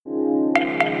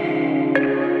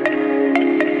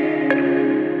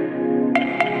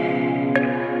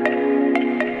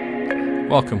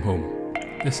Welcome home.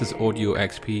 This is Audio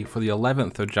XP for the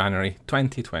 11th of January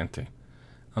 2020,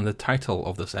 and the title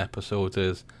of this episode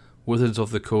is Wizards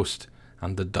of the Coast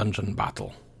and the Dungeon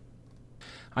Battle.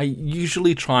 I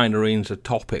usually try and arrange the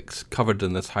topics covered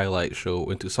in this highlight show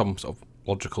into some sort of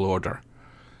logical order.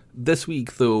 This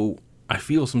week, though, I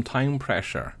feel some time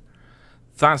pressure.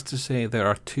 That's to say, there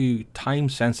are two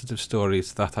time-sensitive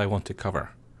stories that I want to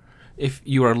cover. If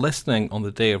you are listening on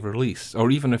the day of release,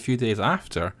 or even a few days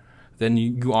after, then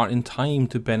you are in time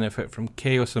to benefit from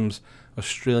Chaosium's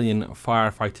Australian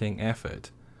firefighting effort.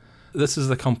 This is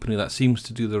the company that seems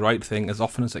to do the right thing as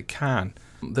often as it can.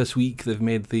 This week they've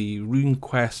made the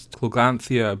RuneQuest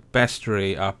Gloglanthia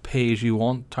Bestiary a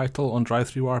pay-as-you-want title on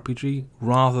DriveThruRPG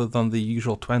rather than the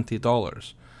usual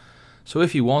 $20. So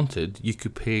if you wanted, you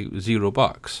could pay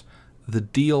 $0. The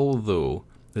deal, though,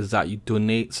 is that you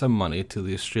donate some money to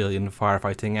the Australian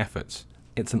firefighting efforts.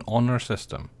 It's an honour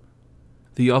system.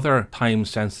 The other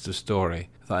time-sensitive story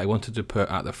that I wanted to put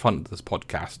at the front of this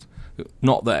podcast,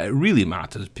 not that it really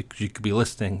matters because you could be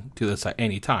listening to this at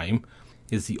any time,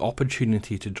 is the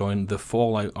opportunity to join the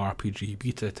Fallout RPG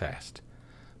beta test.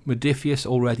 Modiphius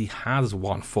already has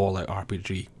one Fallout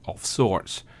RPG of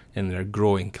sorts in their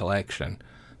growing collection,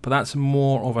 but that's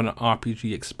more of an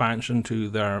RPG expansion to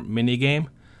their minigame.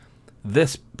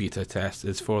 This beta test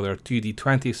is for their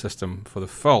 2D20 system for the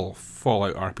full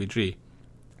Fallout RPG.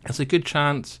 It's a good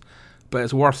chance, but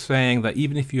it's worth saying that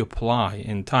even if you apply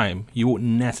in time, you won't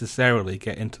necessarily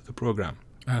get into the program.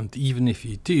 And even if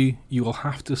you do, you will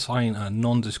have to sign a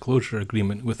non-disclosure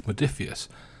agreement with Modiphius,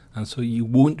 and so you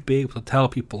won't be able to tell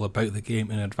people about the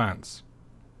game in advance.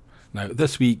 Now,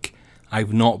 this week,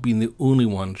 I've not been the only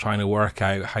one trying to work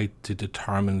out how to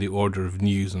determine the order of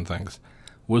news and things.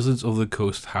 Wizards of the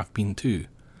Coast have been too.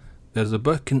 There's a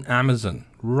book in Amazon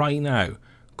right now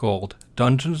called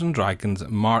Dungeons & Dragons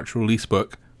March Release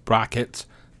Book, brackets,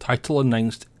 title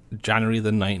announced January the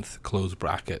 9th, close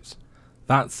brackets.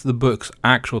 That's the book's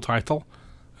actual title.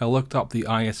 I looked up the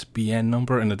ISBN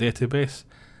number in the database.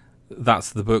 That's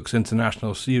the book's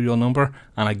international serial number,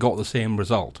 and I got the same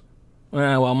result.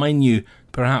 Well, mind you,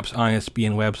 perhaps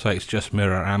ISBN websites just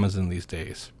mirror Amazon these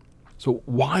days. So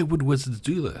why would Wizards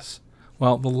do this?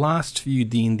 Well, the last few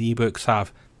D&D books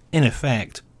have, in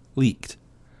effect, leaked.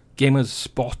 Gamers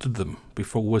spotted them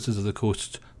before Wizards of the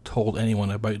Coast told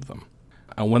anyone about them.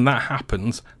 And when that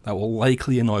happens, that will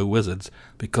likely annoy Wizards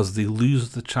because they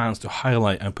lose the chance to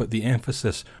highlight and put the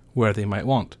emphasis where they might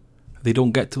want. They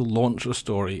don't get to launch a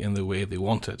story in the way they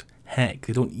wanted. Heck,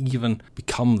 they don't even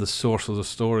become the source of the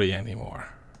story anymore.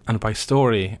 And by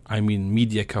story, I mean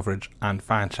media coverage and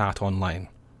fan chat online.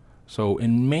 So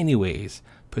in many ways,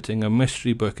 putting a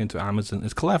mystery book into Amazon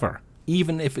is clever.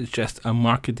 Even if it's just a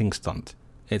marketing stunt,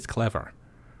 it's clever.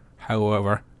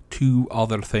 However, two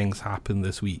other things happened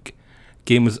this week.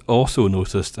 Gamers also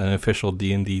noticed an official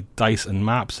D&D dice and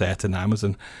map set in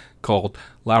Amazon called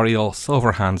Lariel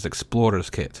Silverhand's Explorer's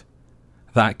Kit.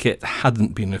 That kit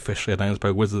hadn't been officially announced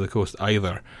by Wizards of the Coast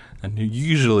either, and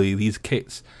usually these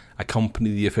kits accompany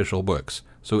the official books,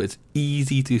 so it's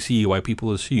easy to see why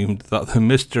people assumed that the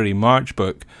Mystery March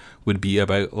book would be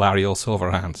about Lariel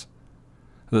Silverhands.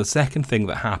 The second thing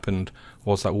that happened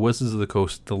was that Wizards of the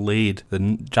Coast delayed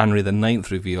the January the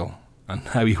 9th reveal, and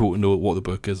now you won't know what the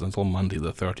book is until Monday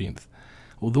the 13th.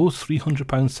 Well, those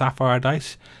 £300 Sapphire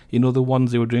dice, you know, the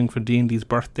ones they were doing for D&D's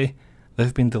birthday,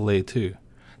 they've been delayed too.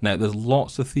 Now, there's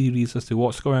lots of theories as to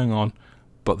what's going on,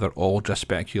 but they're all just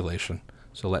speculation,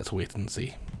 so let's wait and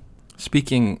see.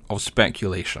 Speaking of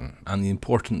speculation and the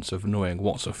importance of knowing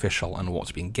what's official and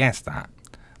what's being guessed at,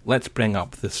 let's bring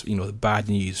up this, the bad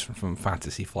news from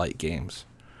Fantasy Flight Games.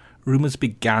 Rumours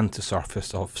began to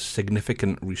surface of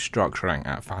significant restructuring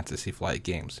at Fantasy Flight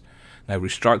Games. Now,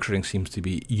 restructuring seems to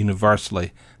be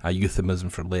universally a euphemism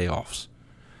for layoffs.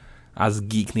 As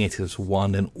Geek Native's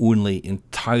one and only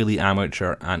entirely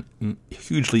amateur and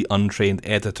hugely untrained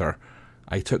editor,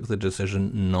 I took the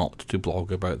decision not to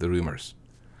blog about the rumours.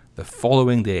 The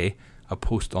following day, a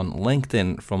post on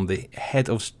LinkedIn from the head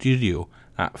of studio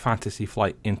at Fantasy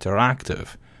Flight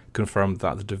Interactive confirmed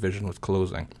that the division was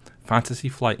closing. Fantasy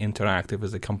Flight Interactive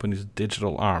is the company's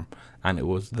digital arm, and it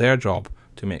was their job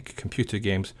to make computer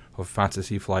games of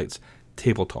Fantasy Flight's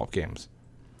tabletop games.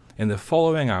 In the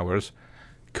following hours,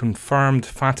 confirmed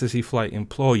Fantasy Flight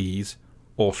employees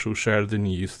also shared the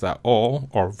news that all,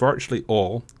 or virtually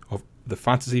all, of the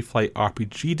Fantasy Flight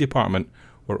RPG department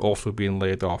were also being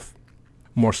laid off.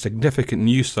 More significant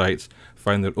news sites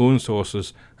found their own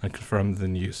sources and confirmed the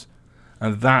news.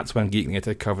 And that's when Geek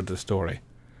Native covered the story.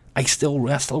 I still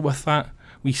wrestle with that.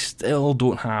 We still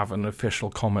don't have an official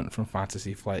comment from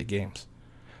Fantasy Flight Games.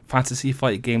 Fantasy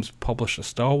Flight Games published a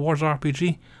Star Wars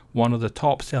RPG, one of the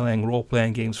top-selling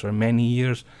role-playing games for many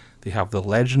years. They have The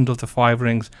Legend of the Five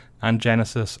Rings and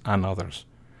Genesis and others.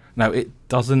 Now, it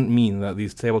doesn't mean that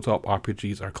these tabletop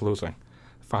RPGs are closing.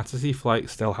 Fantasy Flight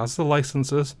still has the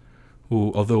licenses,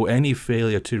 although any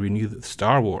failure to renew the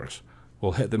Star Wars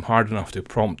will hit them hard enough to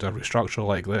prompt a restructure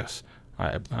like this,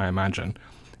 I imagine.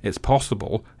 It's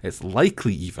possible, it's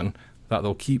likely even, that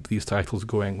they'll keep these titles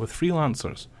going with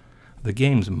freelancers. The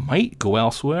games might go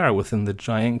elsewhere within the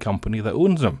giant company that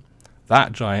owns them.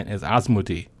 That giant is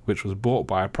Asmodee, which was bought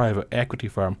by a private equity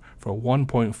firm for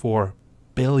 $1.4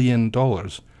 billion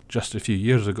just a few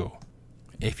years ago.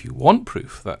 If you want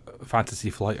proof that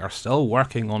Fantasy Flight are still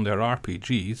working on their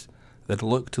RPGs, then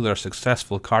look to their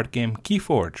successful card game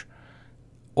Keyforge.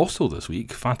 Also this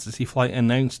week, Fantasy Flight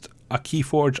announced a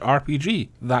Keyforge RPG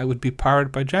that would be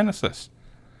powered by Genesis.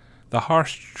 The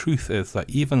harsh truth is that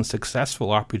even successful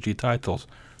RPG titles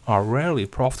are rarely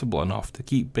profitable enough to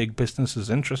keep big businesses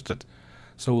interested,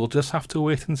 so we'll just have to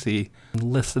wait and see and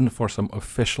listen for some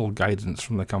official guidance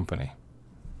from the company.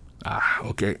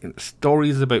 Okay,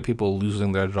 stories about people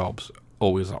losing their jobs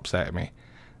always upset me,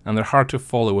 and they're hard to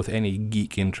follow with any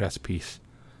geek interest piece.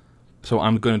 So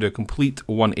I'm going to do a complete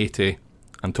 180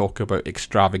 and talk about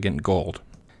extravagant gold.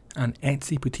 An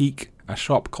Etsy boutique, a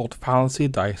shop called Fallacy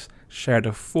Dice, shared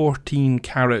a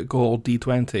 14-karat gold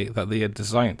D20 that they had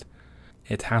designed.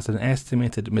 It has an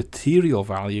estimated material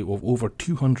value of over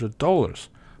 $200,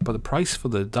 but the price for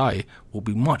the die will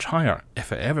be much higher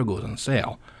if it ever goes on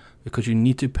sale, because you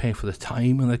need to pay for the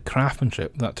time and the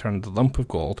craftsmanship that turned the lump of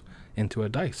gold into a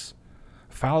dice.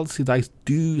 Fallacy Dice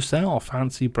do sell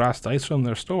fancy brass dice from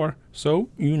their store, so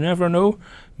you never know,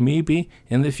 maybe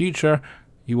in the future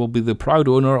you will be the proud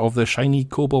owner of the shiny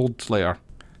Kobold Slayer.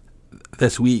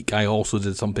 This week I also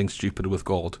did something stupid with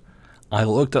gold. I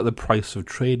looked at the price of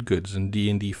trade goods in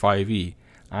D&D 5e,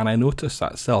 and I noticed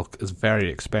that silk is very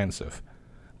expensive.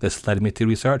 This led me to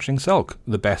researching silk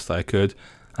the best I could,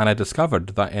 and I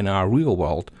discovered that in our real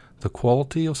world, the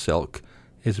quality of silk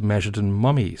is measured in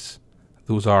mummies.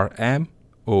 Those are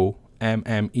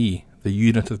M-O-M-M-E, the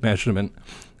unit of measurement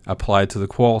applied to the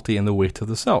quality and the weight of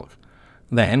the silk.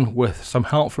 Then, with some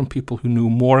help from people who know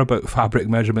more about fabric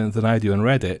measurement than I do on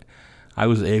Reddit, I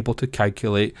was able to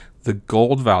calculate the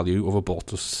gold value of a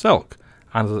bolt of silk.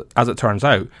 And as it turns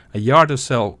out, a yard of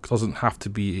silk doesn't have to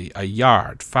be a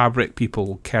yard. Fabric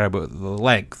people care about the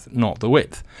length, not the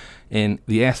width. In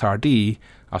the SRD,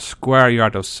 a square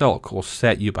yard of silk will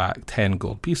set you back 10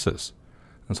 gold pieces.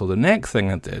 And so the next thing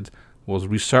I did was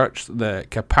research the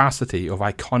capacity of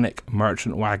iconic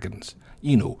merchant wagons.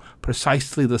 You know,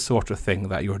 precisely the sort of thing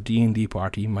that your D&D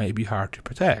party might be hard to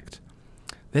protect.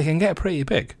 They can get pretty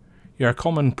big. Your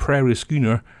common prairie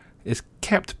schooner is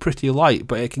kept pretty light,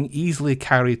 but it can easily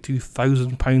carry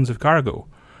 2,000 pounds of cargo.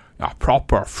 A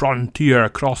proper frontier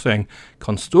crossing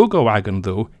Conestoga wagon,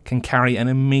 though, can carry an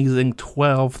amazing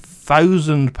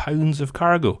 12,000 pounds of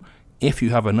cargo, if you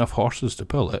have enough horses to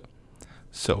pull it.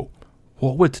 So,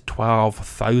 what would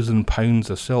 12,000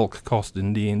 pounds of silk cost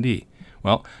in D&D?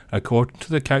 Well, according to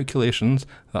the calculations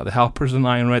that the helpers and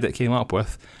I on Reddit came up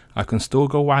with, a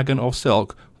Conestoga wagon of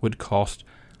silk would cost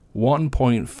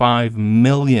 1.5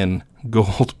 million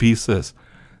gold pieces.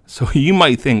 So you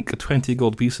might think 20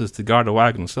 gold pieces to guard a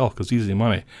wagon of silk is easy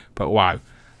money, but wow,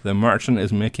 the merchant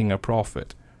is making a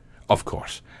profit. Of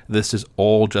course, this is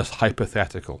all just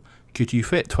hypothetical. Could you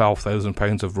fit 12,000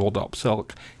 pounds of rolled up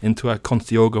silk into a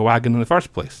Conestoga wagon in the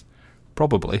first place?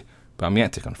 Probably, but I'm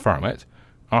yet to confirm it.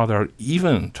 Are there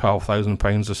even 12,000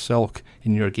 pounds of silk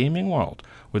in your gaming world?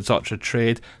 Would such a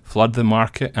trade flood the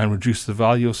market and reduce the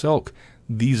value of silk?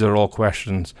 These are all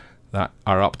questions that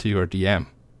are up to your DM.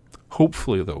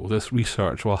 Hopefully, though, this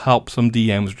research will help some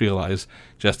DMs realise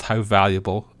just how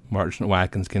valuable merchant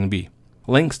wagons can be.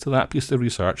 Links to that piece of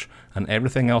research and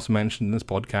everything else mentioned in this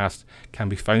podcast can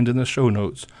be found in the show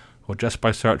notes or just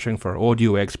by searching for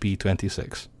Audio XP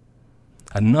 26.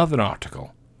 Another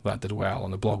article that did well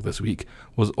on the blog this week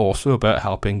was also about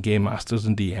helping game masters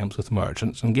and DMs with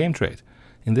merchants and game trade,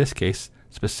 in this case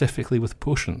specifically with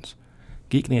potions.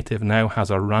 Geek Native now has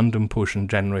a random potion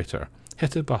generator.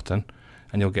 Hit a button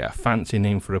and you'll get a fancy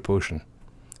name for a potion.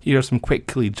 Here are some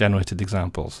quickly generated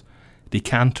examples.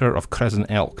 Decanter of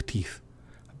Crescent Elk Teeth,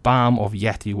 Balm of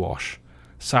Yeti Wash,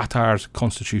 Satyr's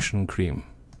Constitution Cream.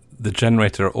 The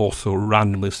generator also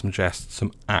randomly suggests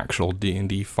some actual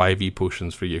D&D 5e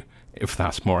potions for you, if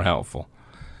that's more helpful.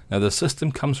 Now, the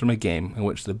system comes from a game in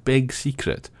which the big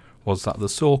secret was that the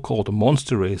so-called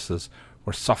monster races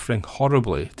were suffering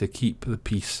horribly to keep the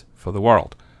peace for the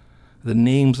world. The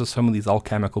names of some of these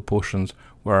alchemical potions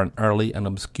were an early and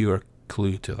obscure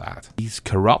clue to that. These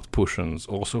corrupt potions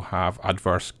also have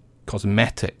adverse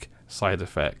cosmetic side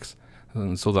effects,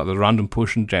 and so that the random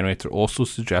potion generator also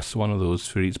suggests one of those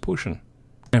for each potion.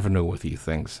 Never know with these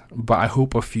things, but I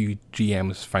hope a few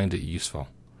GMs find it useful.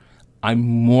 I'm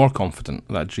more confident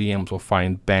that GMs will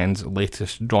find Ben's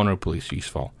latest genre police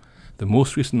useful. The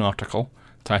most recent article,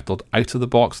 titled Out of the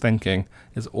Box Thinking,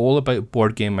 is all about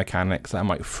board game mechanics that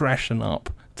might freshen up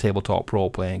tabletop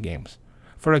role-playing games.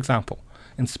 For example,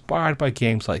 inspired by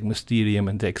games like Mysterium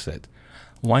and Dixit,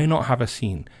 why not have a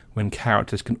scene when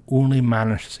characters can only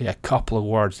manage to say a couple of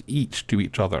words each to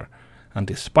each other, and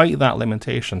despite that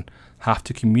limitation, have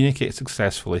to communicate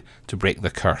successfully to break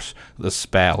the curse, the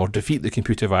spell, or defeat the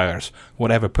computer virus,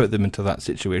 whatever put them into that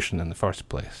situation in the first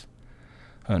place.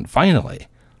 And finally,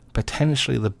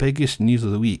 potentially the biggest news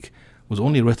of the week was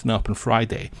only written up on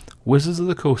Friday. Wizards of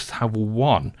the Coast have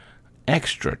won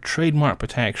extra trademark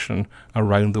protection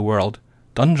around the word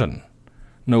dungeon.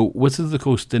 No, Wizards of the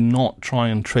Coast did not try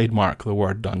and trademark the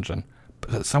word dungeon,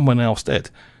 but someone else did.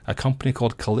 A company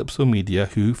called Calypso Media,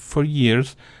 who for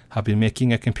years have been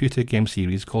making a computer game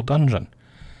series called Dungeon.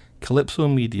 Calypso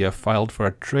Media filed for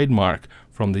a trademark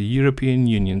from the European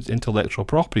Union's Intellectual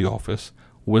Property Office.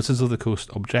 Wizards of the Coast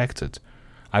objected.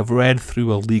 I've read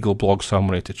through a legal blog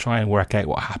summary to try and work out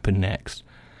what happened next.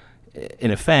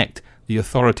 In effect, the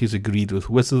authorities agreed with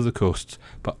Wizards of the Coast,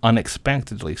 but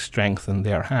unexpectedly strengthened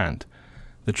their hand.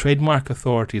 The trademark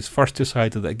authorities first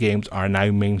decided that games are now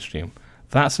mainstream.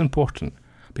 That's important,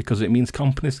 because it means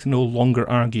companies can no longer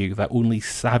argue that only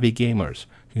savvy gamers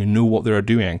who know what they're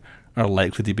doing are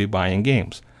likely to be buying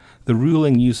games. The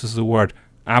ruling uses the word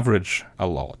average a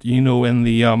lot. You know, in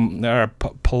the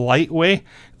polite way,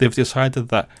 they've decided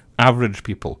that average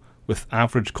people with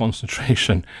average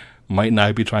concentration might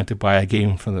now be trying to buy a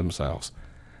game for themselves.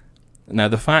 Now,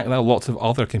 the fact that lots of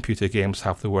other computer games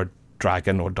have the word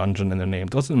dragon or dungeon in their name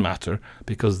doesn't matter,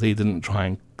 because they didn't try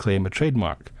and claim a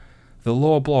trademark. The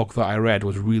law blog that I read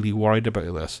was really worried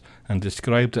about this and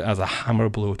described it as a hammer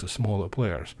blow to smaller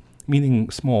players, meaning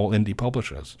small indie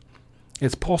publishers.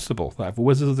 It's possible that if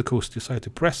Wizards of the Coast decide to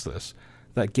press this,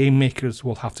 that game makers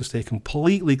will have to stay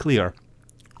completely clear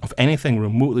of anything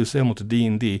remotely similar to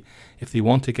D&D if they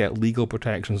want to get legal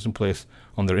protections in place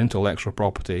on their intellectual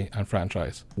property and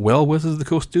franchise. Will Wizards of the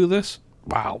Coast do this?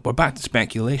 Well, we're back to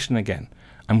speculation again.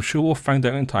 I'm sure we'll find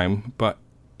out in time, but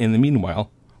in the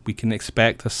meanwhile, we can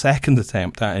expect a second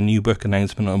attempt at a new book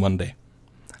announcement on Monday.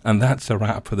 And that's a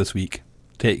wrap for this week.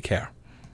 Take care.